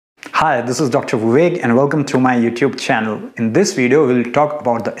Hi, this is Dr. Vivek and welcome to my YouTube channel. In this video, we'll talk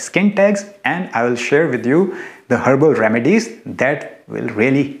about the skin tags and I will share with you the herbal remedies that will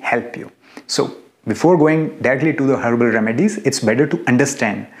really help you. So before going directly to the herbal remedies, it's better to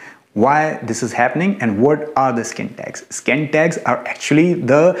understand why this is happening and what are the skin tags. Skin tags are actually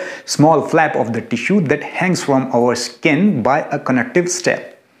the small flap of the tissue that hangs from our skin by a connective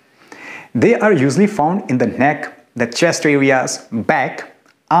strap. They are usually found in the neck, the chest areas, back,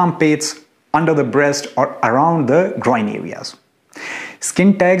 armpits, under the breast or around the groin areas.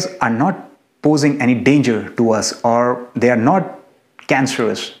 Skin tags are not posing any danger to us or they are not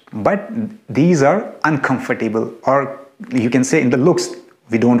cancerous, but these are uncomfortable, or you can say in the looks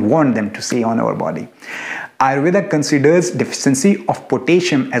we don't want them to stay on our body. Ayurveda considers deficiency of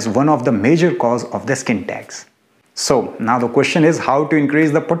potassium as one of the major cause of the skin tags. So now the question is how to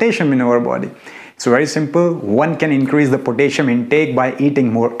increase the potassium in our body. It's very simple. One can increase the potassium intake by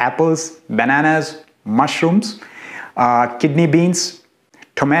eating more apples, bananas, mushrooms, kidney beans,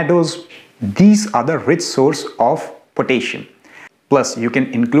 tomatoes. These are the rich source of potassium. Plus, you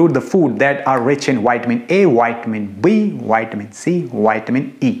can include the food that are rich in vitamin A, vitamin B, vitamin C,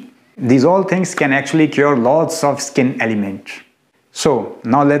 vitamin E. These all things can actually cure lots of skin ailments. So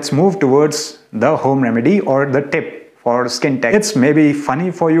now let's move towards the home remedy or the tip for skin tag. It's maybe funny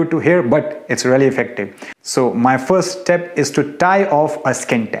for you to hear, but it's really effective. So my first step is to tie off a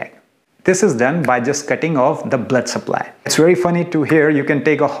skin tag. This is done by just cutting off the blood supply. It's very funny to hear. You can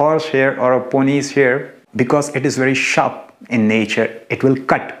take a horse hair or a pony's hair because it is very sharp in nature. It will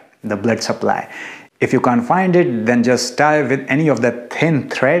cut the blood supply. If you can't find it, then just tie with any of the thin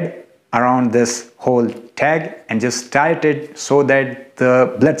thread around this whole tag and just tie it so that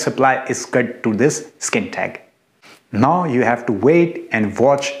the blood supply is cut to this skin tag. Now you have to wait and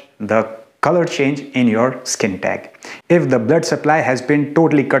watch the color change in your skin tag. If the blood supply has been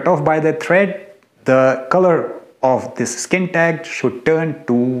totally cut off by the thread, the color of this skin tag should turn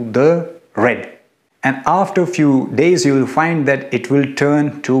to the red. And after a few days, you will find that it will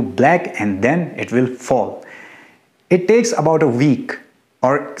turn to black and then it will fall. It takes about a week,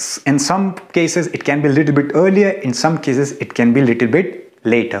 or in some cases it can be a little bit earlier, in some cases it can be a little bit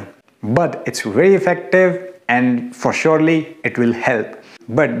later. But it's very effective and for surely it will help.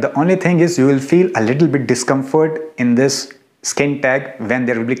 But the only thing is you will feel a little bit discomfort in this skin tag when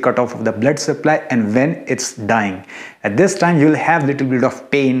there will be cut off of the blood supply and when it's dying. At this time you will have little bit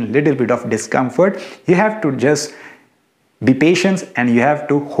of pain, little bit of discomfort. You have to just be patient and you have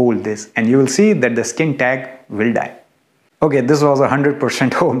to hold this and you will see that the skin tag will die. Okay, this was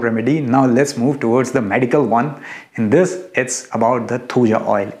 100% home remedy. Now let's move towards the medical one. In this, it's about the thuja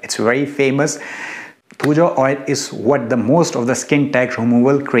oil. It's very famous. Thuja oil is what the most of the skin tag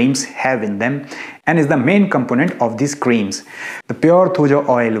removal creams have in them and is the main component of these creams. The pure thuja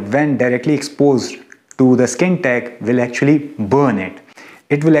oil, when directly exposed to the skin tag, will actually burn it.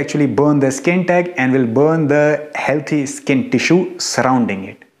 It will actually burn the skin tag and will burn the healthy skin tissue surrounding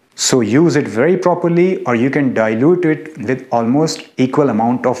it. So use it very properly, or you can dilute it with almost equal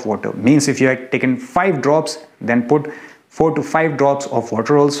amount of water. Means if you have taken 5 drops, then put 4 to 5 drops of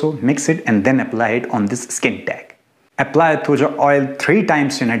water also, mix it and then apply it on this skin tag. Apply thuja oil 3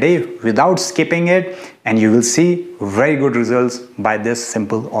 times in a day without skipping it and you will see very good results by this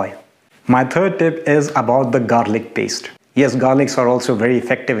simple oil. My third tip is about the garlic paste. Yes, garlics are also very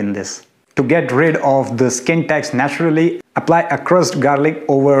effective in this. To get rid of the skin tags naturally, apply a crushed garlic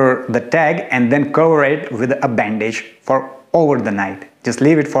over the tag and then cover it with a bandage for over the night. Just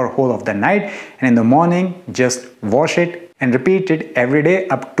leave it for whole of the night and in the morning just wash it and repeat it every day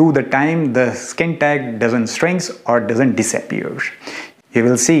up to the time the skin tag doesn't shrink or doesn't disappear. You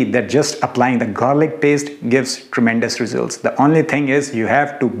will see that just applying the garlic paste gives tremendous results. The only thing is you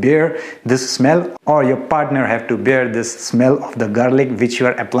have to bear this smell or your partner have to bear this smell of the garlic which you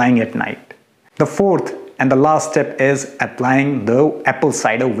are applying at night. The fourth and the last step is applying the apple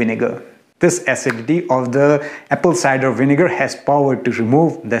cider vinegar. This acidity of the apple cider vinegar has power to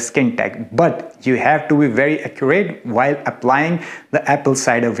remove the skin tag, but you have to be very accurate while applying the apple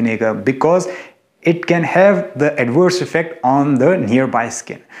cider vinegar because it can have the adverse effect on the nearby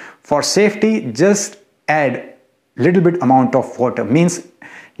skin. For safety, just add little bit amount of water, means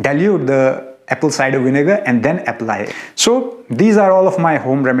dilute the apple cider vinegar and then apply it. So these are all of my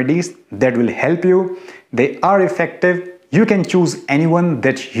home remedies that will help you. They are effective. You can choose anyone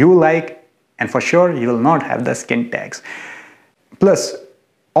that you like and for sure you will not have the skin tags. Plus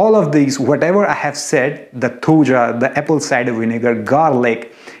all of these, whatever I have said, the thuja, the apple cider vinegar,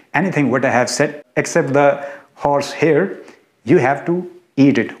 garlic, anything what I have said except the horse hair, you have to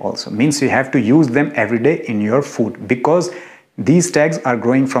eat it also. Means you have to use them every day in your food because these tags are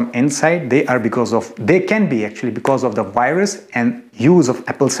growing from inside. They can be actually because of the virus, and use of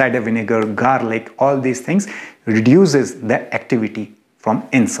apple cider vinegar, garlic, all these things reduces the activity from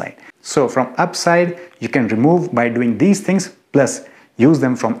inside. So from upside, you can remove by doing these things, plus use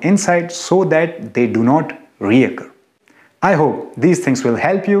them from inside so that they do not reoccur. I hope these things will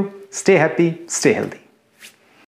help you. Stay happy, stay healthy.